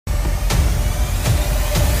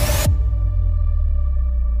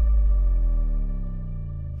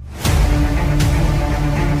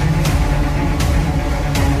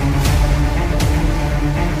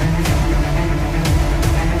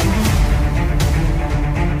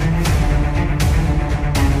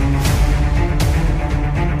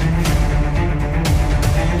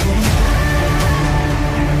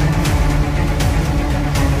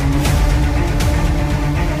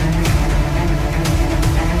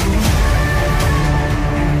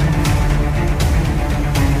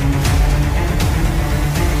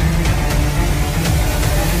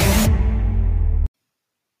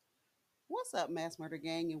Mass Murder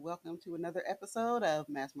Gang, and welcome to another episode of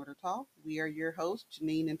Mass Murder Talk. We are your hosts,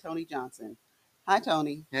 Janine and Tony Johnson. Hi,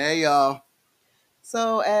 Tony. Hey y'all.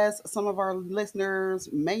 So, as some of our listeners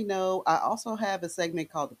may know, I also have a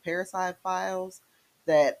segment called the Parasite Files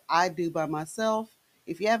that I do by myself.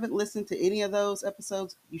 If you haven't listened to any of those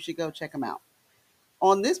episodes, you should go check them out.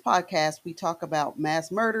 On this podcast, we talk about mass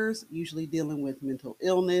murders, usually dealing with mental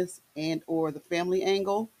illness and or the family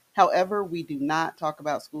angle. However, we do not talk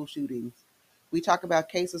about school shootings. We talk about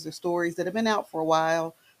cases or stories that have been out for a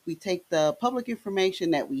while. We take the public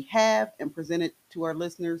information that we have and present it to our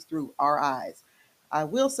listeners through our eyes. I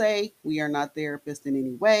will say we are not therapists in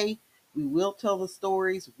any way. We will tell the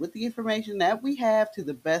stories with the information that we have to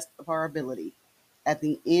the best of our ability. At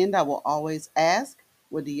the end, I will always ask,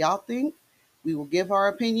 what do y'all think? We will give our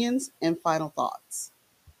opinions and final thoughts.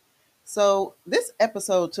 So, this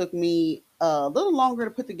episode took me a little longer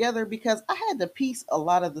to put together because I had to piece a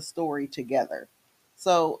lot of the story together.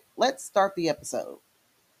 So, let's start the episode.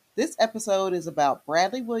 This episode is about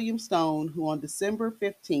Bradley William Stone, who on December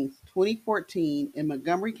 15th, 2014, in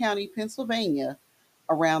Montgomery County, Pennsylvania,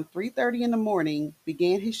 around 3:30 in the morning,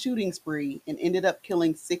 began his shooting spree and ended up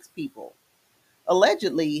killing 6 people.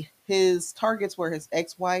 Allegedly, his targets were his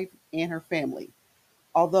ex wife and her family.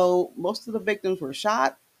 Although most of the victims were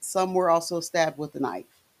shot, some were also stabbed with a knife.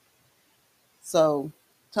 So,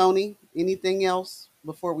 Tony, anything else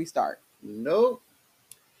before we start? Nope.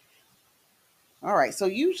 All right. So,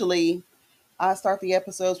 usually I start the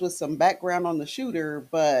episodes with some background on the shooter,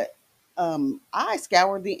 but I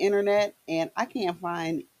scoured the internet and I can't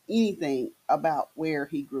find anything about where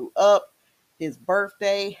he grew up, his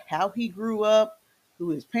birthday, how he grew up, who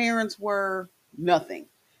his parents were, nothing.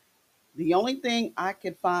 The only thing I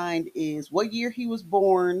could find is what year he was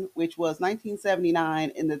born, which was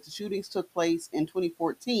 1979, and that the shootings took place in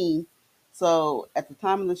 2014. So at the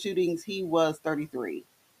time of the shootings, he was 33.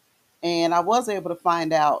 And I was able to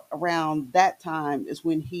find out around that time is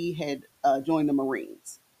when he had joined the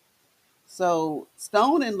Marines. So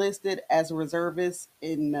Stone enlisted as a reservist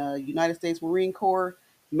in the United States Marine Corps,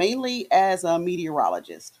 mainly as a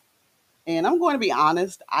meteorologist. And I'm going to be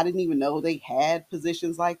honest, I didn't even know they had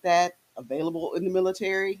positions like that available in the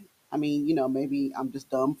military. I mean, maybe I'm just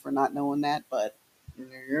dumb for not knowing that, but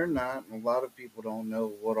You're not. A lot of people don't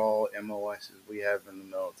know what all MOSs we have in the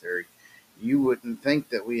military. You wouldn't think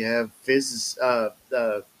that we have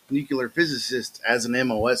nuclear physicists as an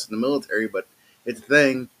MOS in the military, but it's a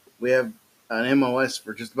thing. We have an MOS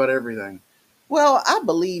for just about everything. well, I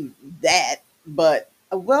believe that, but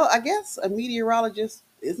well, I guess a meteorologist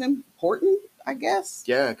is important, I guess.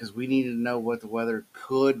 Yeah, because we need to know what the weather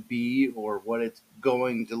could be or what it's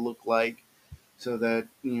going to look like, so that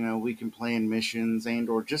we can plan missions and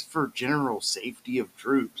or just for general safety of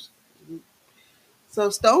troops. So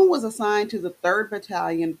Stone was assigned to the 3rd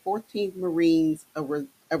Battalion, 14th Marines,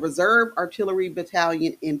 a reserve artillery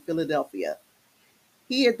battalion in Philadelphia.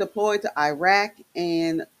 He had deployed to Iraq,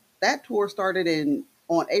 and that tour started in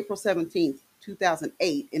on April 17th,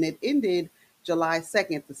 2008, and it ended July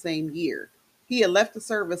 2nd the same year. He had left the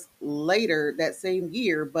service later that same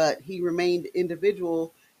year, but he remained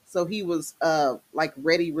individual, so he was like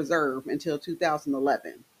ready reserve until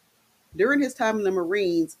 2011. During his time in the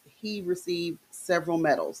Marines, he received several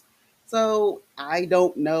medals. So I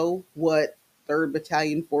don't know what 3rd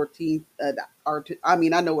Battalion, 14th. I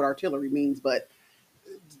mean, I know what artillery means, but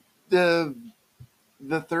The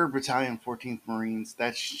the third battalion, 14th Marines.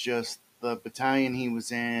 That's just the battalion he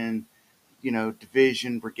was in.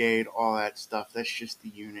 Division, brigade, all that stuff. That's just the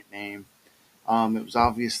unit name. It was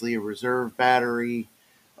obviously a reserve battery,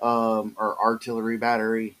 or artillery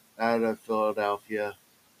battery out of Philadelphia.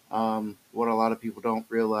 What a lot of people don't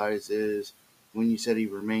realize is when you said he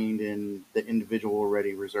remained in the individual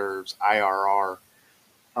ready reserves (IRR),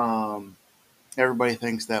 um, everybody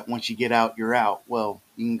thinks that once you get out, you're out. Well,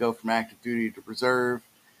 you can go from active duty to reserve.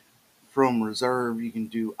 From reserve, you can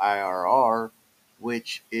do IRR,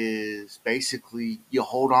 which is basically you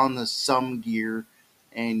hold on to some gear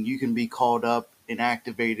and you can be called up and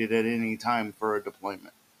activated at any time for a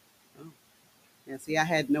deployment. oh, yeah, see, I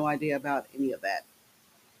had no idea about any of that.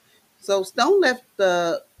 So Stone left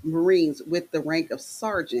the Marines with the rank of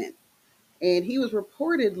sergeant, and he was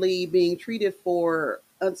reportedly being treated for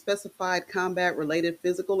unspecified combat related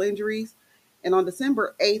physical injuries. And on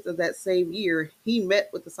December 8th of that same year, he met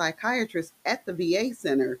with the psychiatrist at the VA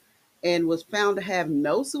center and was found to have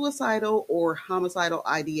no suicidal or homicidal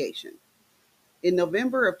ideation. In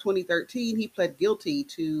November of 2013, he pled guilty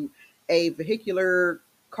to a vehicular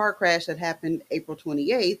car crash that happened April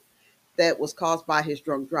 28th that was caused by his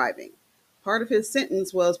drunk driving. Part of his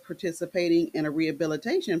sentence was participating in a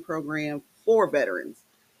rehabilitation program 4 veterans.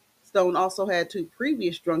 Stone also had 2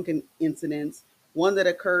 previous drunken incidents, one that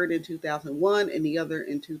occurred in 2001 and the other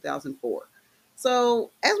in 2004. So,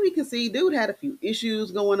 as we can see, dude had a few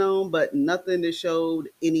issues going on, but nothing that showed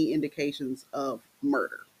any indications of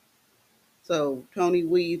murder. So, Tony,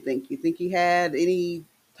 what do you think? You think he had any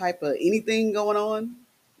type of anything going on?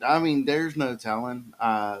 I mean, there's no telling.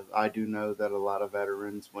 I do know that a lot of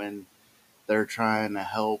veterans, when they're trying to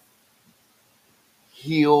help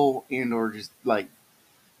heal and or just like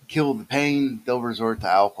kill the pain, they'll resort to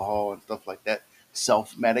alcohol and stuff like that,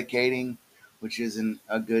 self medicating, which isn't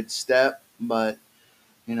a good step, but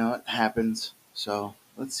you know it happens. So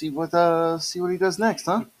let's see what he does next,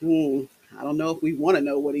 huh? Hmm, I don't know if we want to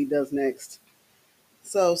know what he does next.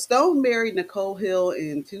 So, Stone married Nicole Hill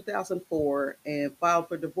in 2004 and filed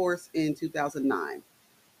for divorce in 2009.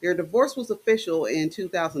 Their divorce was official in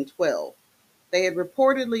 2012. They had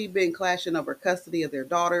reportedly been clashing over custody of their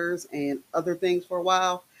daughters and other things for a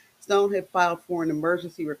while. Stone had filed for an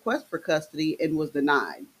emergency request for custody and was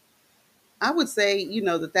denied. I would say,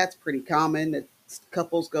 that that's pretty common that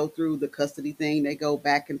couples go through the custody thing. They go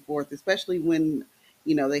back and forth, especially when,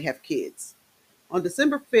 they have kids. On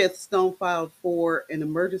December 5th, Stone filed for an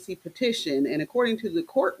emergency petition, and according to the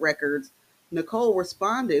court records, Nicole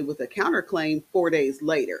responded with a counterclaim 4 days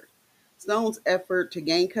later. Stone's effort to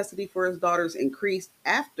gain custody for his daughters increased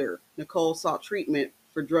after Nicole sought treatment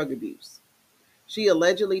for drug abuse. She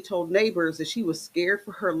allegedly told neighbors that she was scared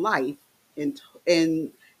for her life and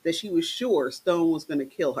that she was sure Stone was going to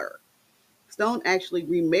kill her. Stone actually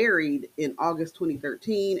remarried in August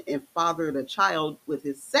 2013 and fathered a child with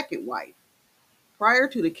his second wife. Prior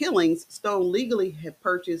to the killings, Stone legally had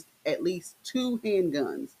purchased at least 2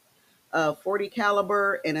 handguns, a 40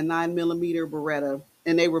 caliber and a 9mm Beretta,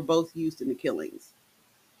 and they were both used in the killings.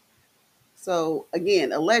 So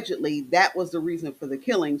again, allegedly, that was the reason for the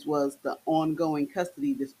killings was the ongoing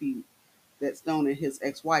custody dispute that Stone and his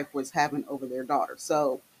ex-wife was having over their daughter.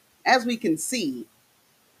 So as we can see,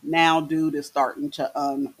 now dude is starting to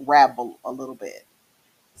unravel a little bit.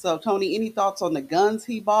 So, Tony, any thoughts on the guns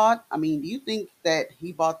he bought? I mean, do you think that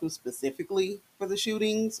he bought them specifically for the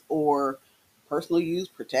shootings or personal use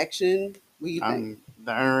protection? What do you think?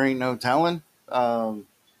 There ain't no telling. I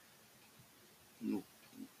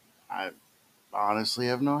honestly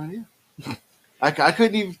have no idea. I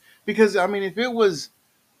couldn't even, because I mean,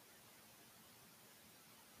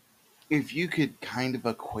 if you could kind of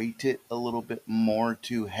equate it a little bit more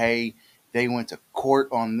to, hey, they went to court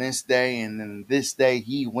on this day and then this day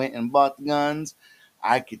he went and bought the guns,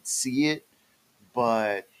 I could see it.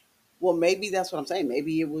 But Well, maybe that's what I'm saying.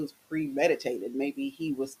 Maybe it was premeditated. Maybe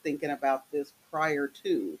he was thinking about this prior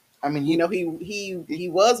to. I mean, He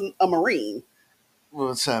was a Marine.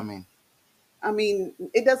 what's I mean? I mean,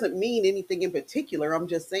 it doesn't mean anything in particular. I'm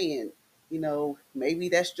just saying, maybe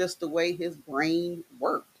that's just the way his brain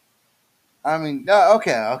worked. I mean,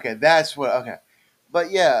 okay, that's what, okay.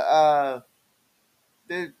 But yeah,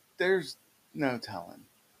 there's no telling.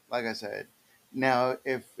 Like I said, now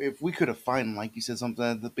if we could have found, like you said, something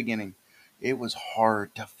at the beginning, it was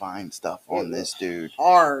hard to find stuff It on was this dude.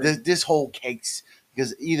 hard. This whole case,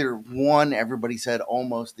 because either one, everybody said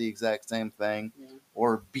almost the exact same thing, Yeah.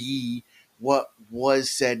 or B, what was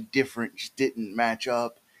said different just didn't match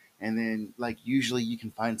up. And then, like, usually you can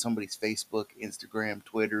find somebody's Facebook, Instagram,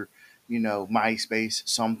 Twitter, MySpace,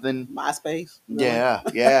 something. MySpace, really? Yeah,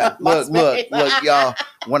 yeah. MySpace. Look, y'all.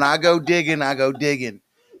 When I go digging, I go digging.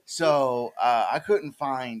 So I couldn't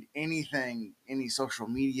find anything, any social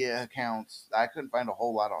media accounts. I couldn't find a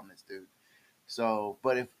whole lot on this dude. So,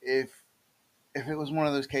 but if it was one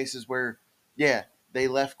of those cases where, yeah, they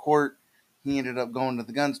left court, he ended up going to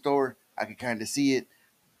the gun store. I could kind of see it,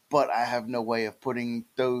 but I have no way of putting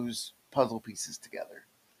those puzzle pieces together.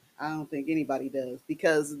 I don't think anybody does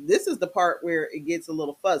because this is the part where it gets a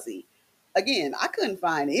little fuzzy. Again, I couldn't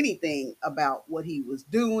find anything about what he was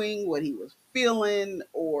doing, what he was feeling,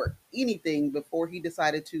 or anything before he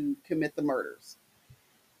decided to commit the murders.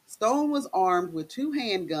 Stone was armed with 2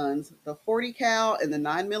 handguns, the 40 cal and the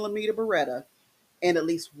 9mm Beretta, and at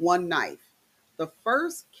least one knife. The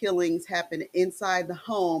first killings happened inside the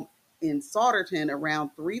home in Sauderton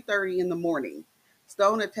around 3:30 in the morning.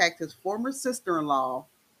 Stone attacked his former sister-in-law,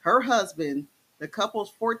 her husband, the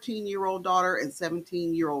couple's 14-year-old daughter and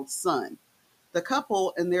 17-year-old son. The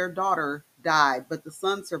couple and their daughter died, but the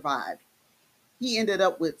son survived. He ended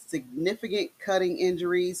up with significant cutting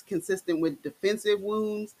injuries consistent with defensive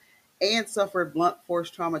wounds and suffered blunt force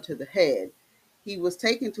trauma to the head. He was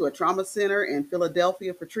taken to a trauma center in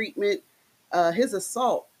Philadelphia for treatment. His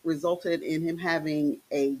assault resulted in him having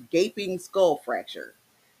a gaping skull fracture.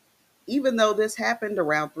 Even though this happened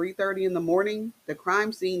around 3:30 in the morning, the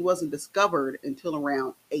crime scene wasn't discovered until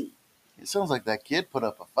around 8. It sounds like that kid put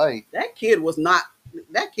up a fight. That kid was not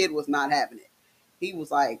that kid was not having it. He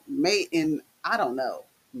was like, mate, and I don't know.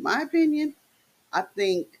 My opinion, I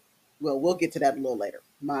think, well, we'll get to that a little later.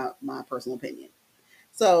 My personal opinion.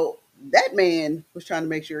 So that man was trying to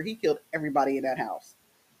make sure he killed everybody in that house.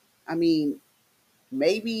 I mean,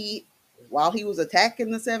 maybe while he was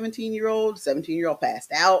attacking the 17-year-old, 17-year-old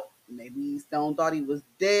passed out. Maybe Stone thought he was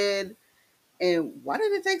dead. And why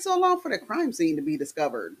did it take so long for the crime scene to be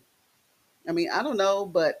discovered? I mean, I don't know,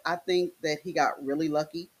 but I think that he got really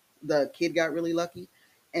lucky. The kid got really lucky.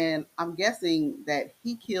 And I'm guessing that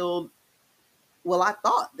he killed, well, I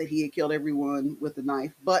thought that he had killed everyone with a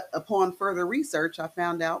knife, but upon further research, I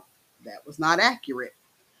found out that was not accurate.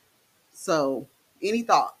 So, any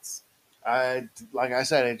thoughts? Like I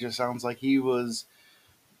said, it just sounds like he was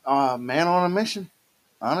a man on a mission,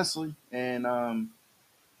 honestly. And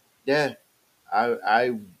yeah,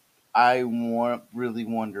 I I really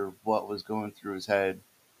wonder what was going through his head.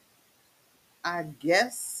 I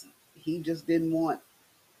guess he just didn't want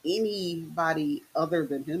anybody other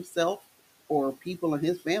than himself or people in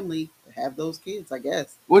his family to have those kids, I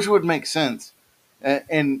guess. Which would make sense.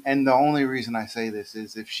 And the only reason I say this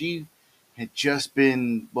is if she had just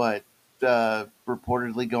been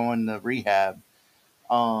reportedly going to rehab,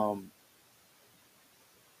 um,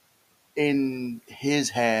 in his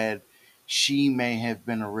head, she may have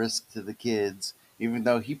been a risk to the kids, even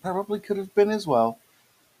though he probably could have been as well.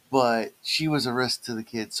 But she was a risk to the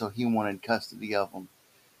kids, so he wanted custody of them,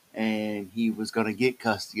 and he was going to get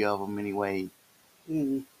custody of them anyway.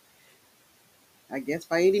 Hmm, I guess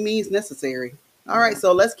by any means necessary. All right,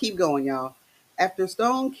 so let's keep going, y'all. After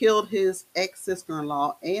Stone killed his ex sister in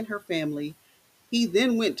law and her family, he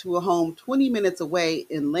then went to a home 20 minutes away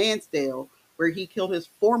in Lansdale where he killed his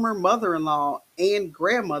former mother in law and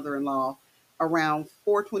grandmother in law around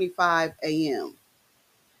 4:25 a.m.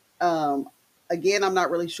 Um, Again, I'm not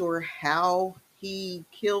really sure how he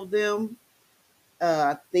killed them.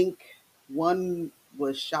 I think one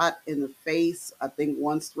was shot in the face. I think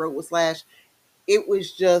one's throat was slashed. It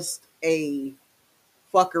was just a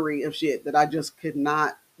fuckery of shit that I just could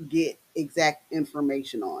not get exact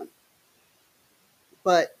information on.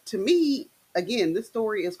 But to me, again, this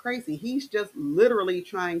story is crazy. He's just literally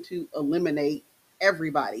trying to eliminate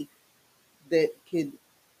everybody that could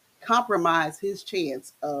compromise his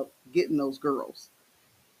chance of getting those girls.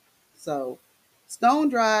 So Stone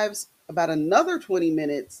drives about another 20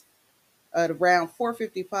 minutes at around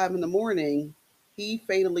 4:55 in the morning. He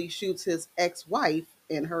fatally shoots his ex-wife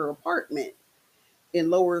in her apartment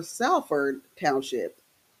in Lower Salford Township.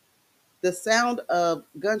 The sound of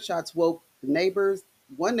gunshots woke the neighbors.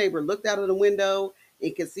 One neighbor looked out of the window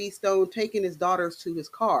and could see Stone taking his daughters to his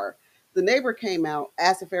car. The neighbor came out,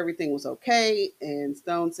 asked if everything was okay, and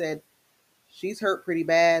Stone said, "She's hurt pretty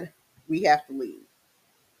bad. We have to leave."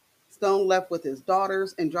 Stone left with his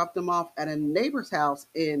daughters and dropped them off at a neighbor's house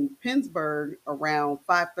in Pittsburgh around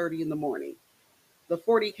 5:30 in the morning. The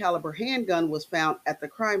 40 caliber handgun was found at the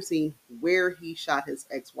crime scene where he shot his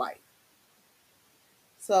ex-wife.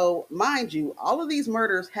 So, mind you, all of these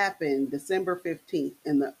murders happened December 15th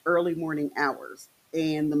in the early morning hours,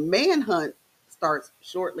 and the manhunt starts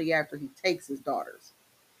shortly after he takes his daughters.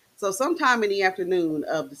 So, sometime in the afternoon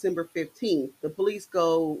of December 15th, the police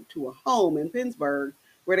go to a home in Pittsburgh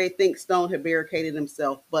where they think Stone had barricaded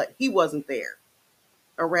himself, but he wasn't there.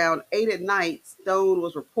 Around 8 at night, Stone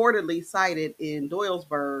was reportedly sighted in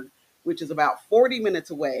Doylesburg, which is about 40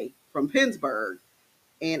 minutes away from Pittsburgh,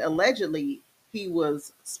 and allegedly he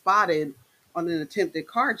was spotted on an attempted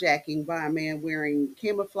carjacking by a man wearing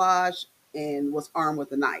camouflage and was armed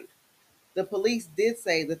with a knife. The police did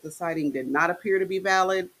say that the sighting did not appear to be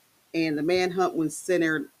valid, and the manhunt was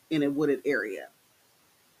centered in a wooded area.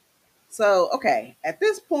 So, okay, at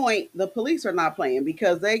this point, the police are not playing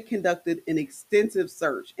because they conducted an extensive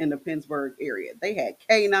search in the Pittsburgh area. They had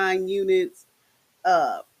K9 units,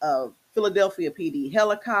 a Philadelphia PD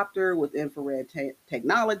helicopter with infrared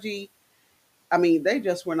technology. I mean, they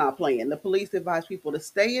just were not playing. The police advised people to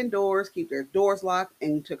stay indoors, keep their doors locked,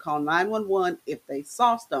 and to call 911 if they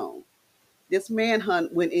saw Stone. This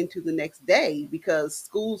manhunt went into the next day because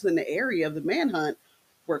schools in the area of the manhunt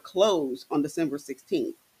were closed on December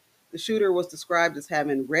 16th. The shooter was described as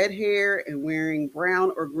having red hair and wearing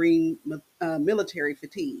brown or green military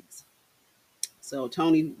fatigues. So,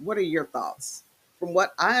 Tony, what are your thoughts? From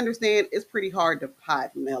what I understand, it's pretty hard to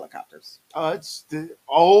hide from the helicopters.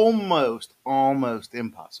 Almost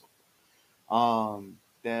impossible.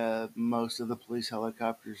 Most of the police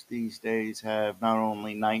helicopters these days have not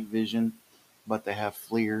only night vision, but they have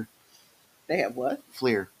FLIR. They have what?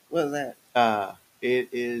 FLIR. What is that? It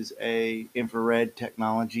is a infrared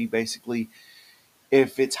technology. Basically,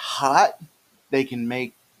 if it's hot, they can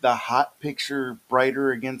make the hot picture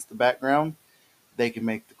brighter against the background. They can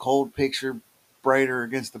make the cold picture brighter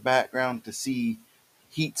against the background to see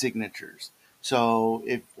heat signatures. So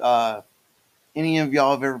if any of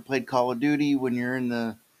y'all have ever played Call of Duty, when you're in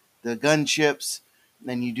the gunships,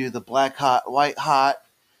 then you do the black hot, white hot,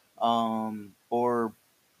 or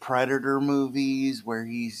Predator movies where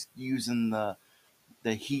he's using the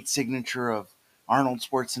heat signature of Arnold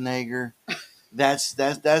Schwarzenegger. That's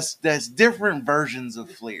different versions of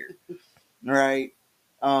FLIR, right?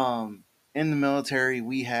 Um, in the military,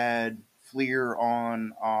 we had FLIR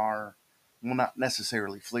on our, well, not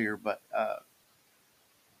necessarily FLIR, but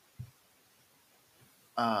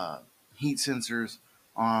uh, heat sensors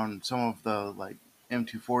on some of the like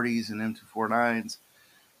M240s and M249s,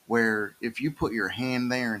 where if you put your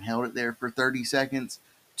hand there and held it there for 30 seconds,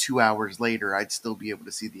 2 hours later, I'd still be able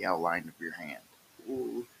to see the outline of your hand.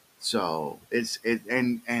 Mm. So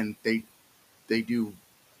and they do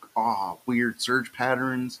weird surge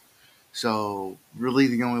patterns. So really,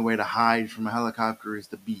 the only way to hide from a helicopter is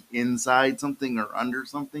to be inside something or under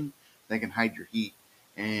something that can hide your heat,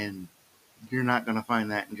 and you're not going to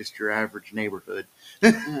find that in just your average neighborhood.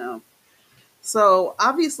 Yeah. So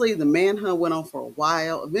obviously, the manhunt went on for a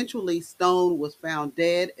while. Eventually, Stone was found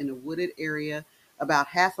dead in a wooded area about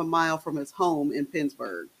half a mile from his home in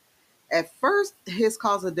Pittsburgh. At first, his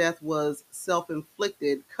cause of death was self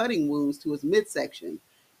inflicted cutting wounds to his midsection,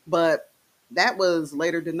 but that was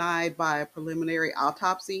later denied by a preliminary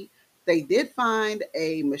autopsy. They did find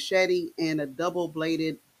a machete and a double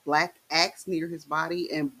bladed black axe near his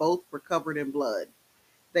body, and both were covered in blood.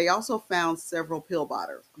 They also found several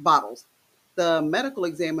bottles. The medical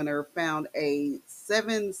examiner found a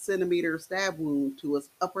 7 centimeter stab wound to his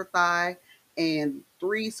upper thigh and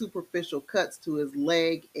three superficial cuts to his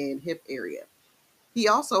leg and hip area. He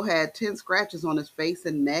also had 10 scratches on his face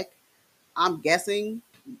and neck. I'm guessing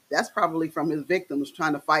that's probably from his victims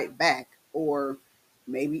trying to fight back, or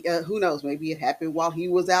maybe, who knows, maybe it happened while he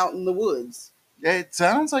was out in the woods. It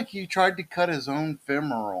sounds like he tried to cut his own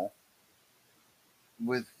femoral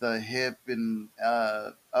with the hip and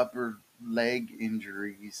upper leg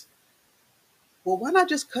injuries. Well, why not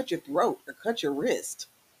just cut your throat or cut your wrist?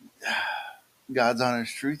 God's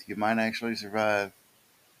honest truth, you might actually survive.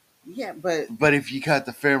 Yeah, but But if you cut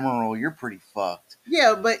the femoral, you're pretty fucked.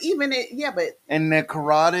 yeah, but even it, yeah, but And the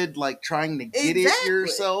carotid, like trying to get it exactly.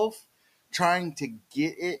 yourself, trying to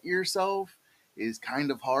get it yourself is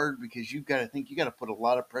kind of hard because you've got to think you got to put a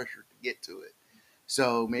lot of pressure to get to it.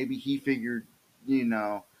 So maybe he figured,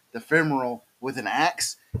 the femoral with an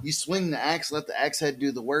axe, you swing the axe, let the axe head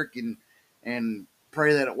do the work, and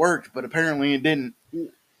pray that it worked. But apparently it didn't.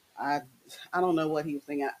 I I don't know what he was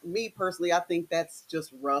thinking. Me personally, I think that's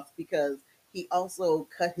just rough because he also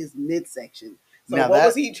cut his midsection. So Now what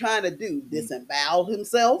was he trying to do? Disembowel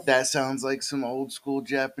himself? that sounds like some old school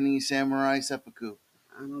Japanese samurai seppuku.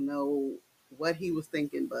 I don't know what he was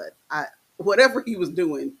thinking, but I whatever he was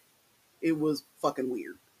doing, it was fucking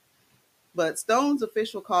weird. But Stone's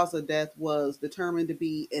official cause of death was determined to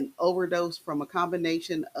be an overdose from a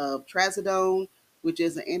combination of trazodone, which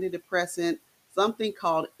is an antidepressant, something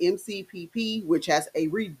called MCPP, which has a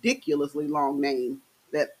ridiculously long name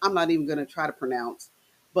that I'm not even going to try to pronounce.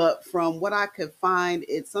 But from what I could find,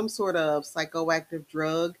 it's some sort of psychoactive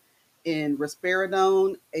drug in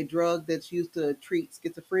risperidone, a drug that's used to treat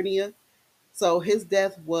schizophrenia. So his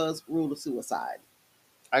death was ruled a suicide.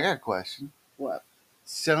 I got a question. What?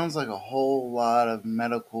 Sounds like a whole lot of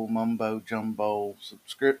medical mumbo jumbo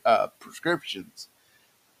prescriptions,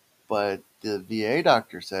 but the VA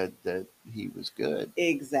doctor said that he was good,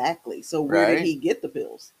 Exactly. So where did right? he get the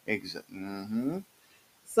pills? Mm-hmm.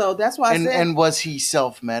 So that's why I said And was he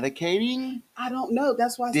self medicating? I don't know.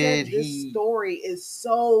 That's why I Did said this he? story is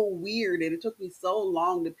so weird, and it took me so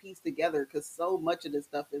long to piece together because so much of this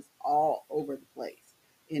stuff is all over the place,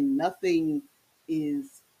 and nothing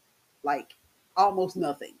is like almost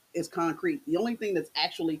nothing is concrete. The only thing that's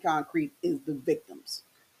actually concrete is the victims.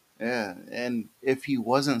 Yeah, and if he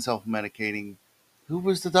wasn't self medicating, who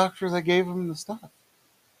was the doctor that gave him the stuff?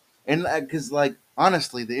 And because, like,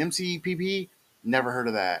 honestly, the MCPP, never heard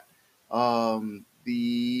of that.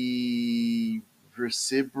 The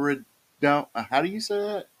reciprocate, how do you say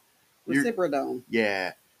that? You're, Reciperidone.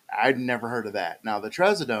 yeah, I'd never heard of that. Now the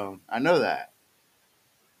trazodone, I know that.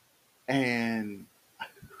 And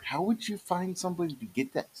how would you find somebody to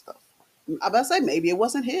get that stuff? I about to say maybe it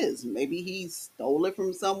wasn't his. Maybe he stole it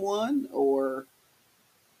from someone, or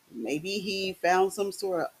maybe he found some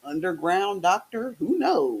sort of underground doctor. Who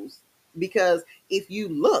knows? because if you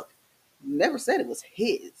look, never said it was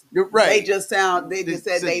his. You're They right. just sound. They They just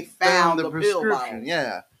said they found found the the pill prescription. bottles.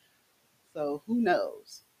 Yeah. So who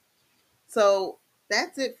knows? So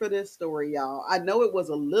that's it for this story, y'all. I know it was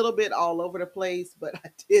a little bit all over the place, but I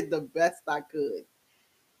did the best I could.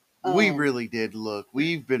 We Um, really did look.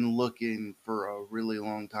 We've been looking for a really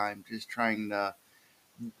long time, just trying to.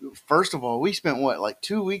 First of all, we spent what, like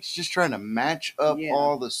 2 weeks just trying to match up yeah,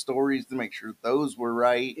 all the stories to make sure those were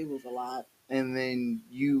right. it was a lot. And then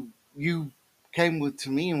you came with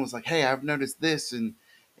to me and was like, "Hey, I've noticed this, and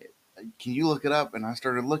can you look it up?" And I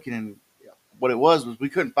started looking, and what it was we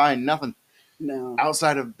couldn't find nothing No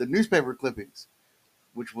outside of the newspaper clippings,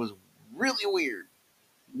 which was really weird.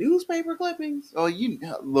 newspaper clippings. Oh, you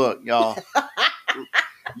look, y'all.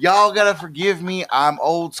 Y'all gotta forgive me. I'm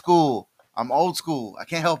old school. I'm old school. I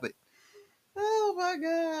can't help it. Oh my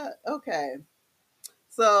god. Okay.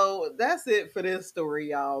 So that's it for this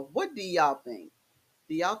story, y'all. What do y'all think?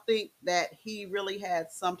 Do y'all think that he really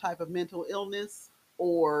had some type of mental illness?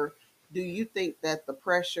 Or do you think that the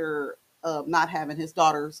pressure of not having his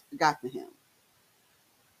daughters got to him?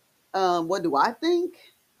 What do I think?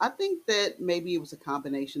 I think that maybe it was a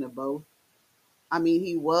combination of both. I mean,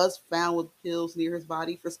 he was found with pills near his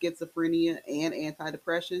body for schizophrenia and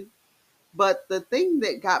antidepressant. But the thing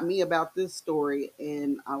that got me about this story,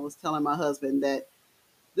 and I was telling my husband that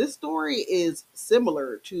this story is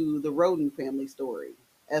similar to the Roden family story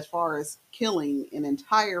as far as killing an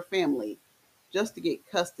entire family just to get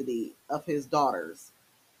custody of his daughters.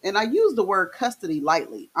 And I use the word custody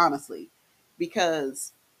lightly, honestly,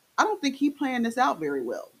 because I don't think he planned this out very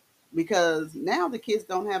well. Because now the kids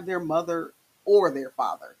don't have their mother or their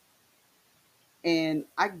father. And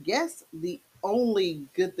I guess the only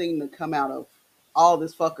good thing to come out of all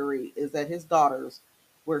this fuckery is that his daughters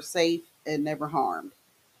were safe and never harmed.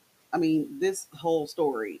 I mean, this whole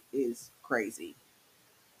story is crazy.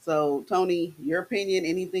 So, Tony, your opinion,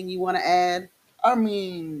 anything you want to add? I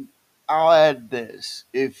mean, I'll add this.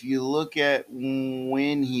 If you look at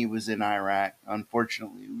when he was in Iraq,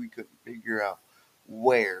 unfortunately, we couldn't figure out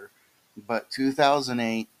where, but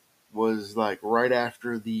 2008 was like right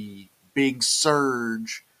after the big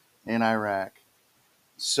surge in Iraq.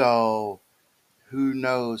 So, who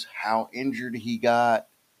knows how injured he got,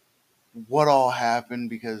 what all happened,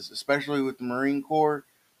 because especially with the Marine Corps,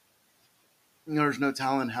 there's no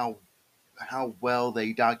telling how well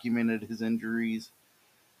they documented his injuries,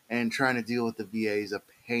 and trying to deal with the VA is a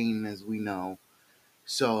pain, as we know.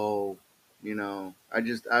 So,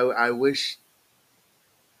 I wish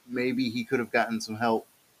maybe he could have gotten some help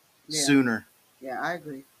Yeah, sooner. yeah, I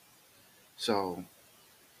agree. So,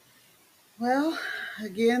 Well,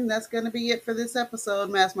 again, that's going to be it for this episode,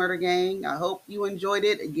 Mass Murder Gang. I hope you enjoyed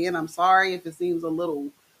it. Again, I'm sorry if it seems a little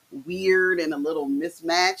weird and a little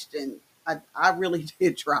mismatched, and I really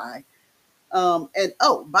did try. And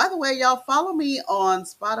oh, by the way, y'all follow me on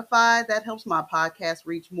Spotify. That helps my podcast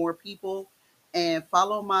reach more people. And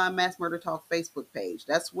follow my Mass Murder Talk Facebook page.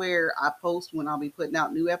 That's where I post when I'll be putting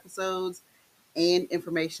out new episodes and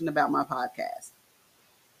information about my podcast.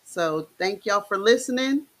 So thank y'all for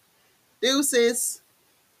listening. Deuces.